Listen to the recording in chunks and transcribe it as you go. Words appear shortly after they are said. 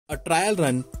A trial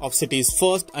run of city's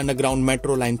first underground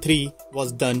metro line 3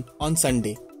 was done on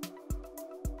Sunday.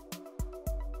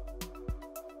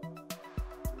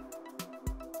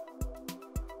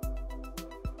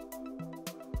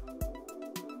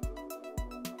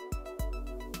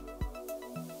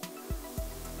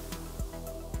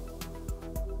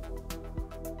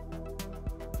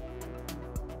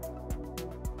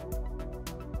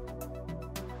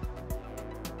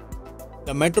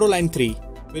 The Metro Line 3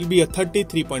 will be a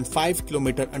 33.5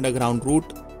 km underground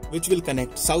route which will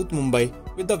connect South Mumbai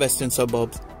with the western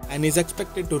suburbs and is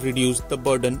expected to reduce the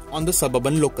burden on the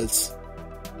suburban locals.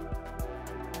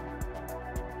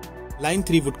 Line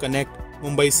 3 would connect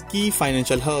Mumbai's key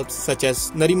financial hubs such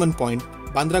as Nariman Point,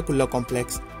 Bandra Kurla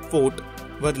Complex, Fort,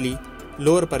 Worli,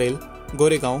 Lower Parel,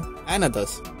 Goregaon and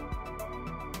others.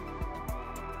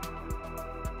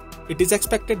 It is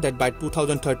expected that by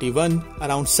 2031,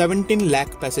 around 17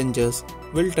 lakh passengers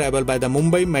will travel by the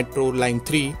Mumbai Metro Line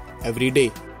 3 every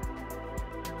day.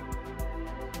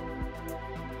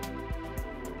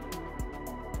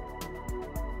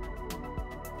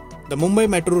 The Mumbai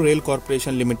Metro Rail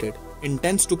Corporation Limited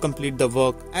intends to complete the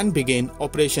work and begin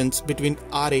operations between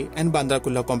Aarey and Bandra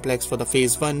Kurla Complex for the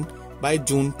Phase 1 by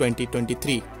June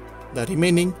 2023. The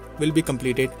remaining will be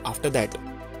completed after that.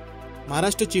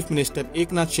 Maharashtra Chief Minister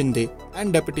Eknath Shinde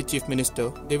and Deputy Chief Minister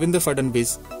Devendra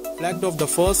Fadnavis flagged off the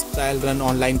first trial run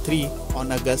on Line 3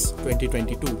 on August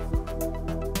 2022.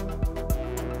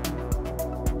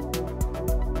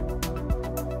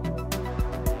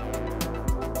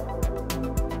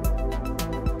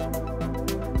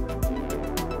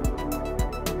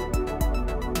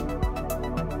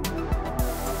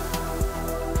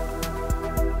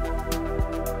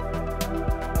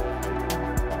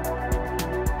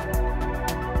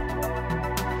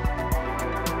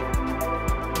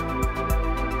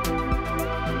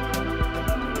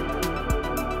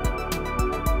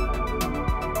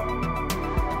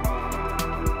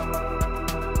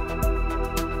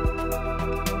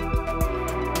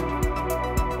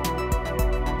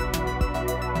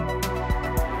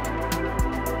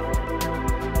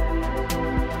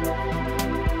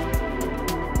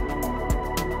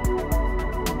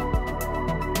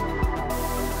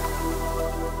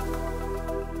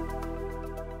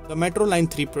 The Metro Line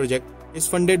 3 project is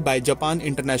funded by Japan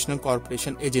International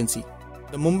Corporation Agency.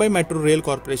 The Mumbai Metro Rail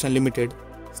Corporation Limited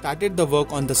started the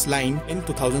work on this line in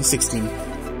 2016.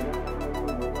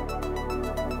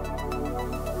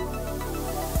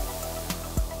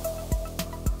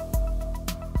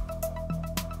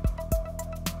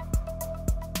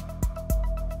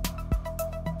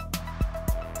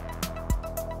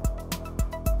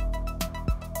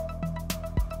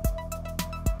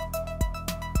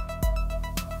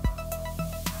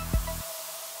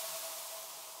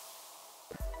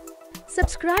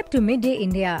 Subscribe to Midday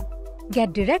India.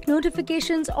 Get direct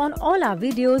notifications on all our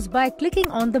videos by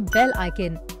clicking on the bell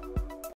icon.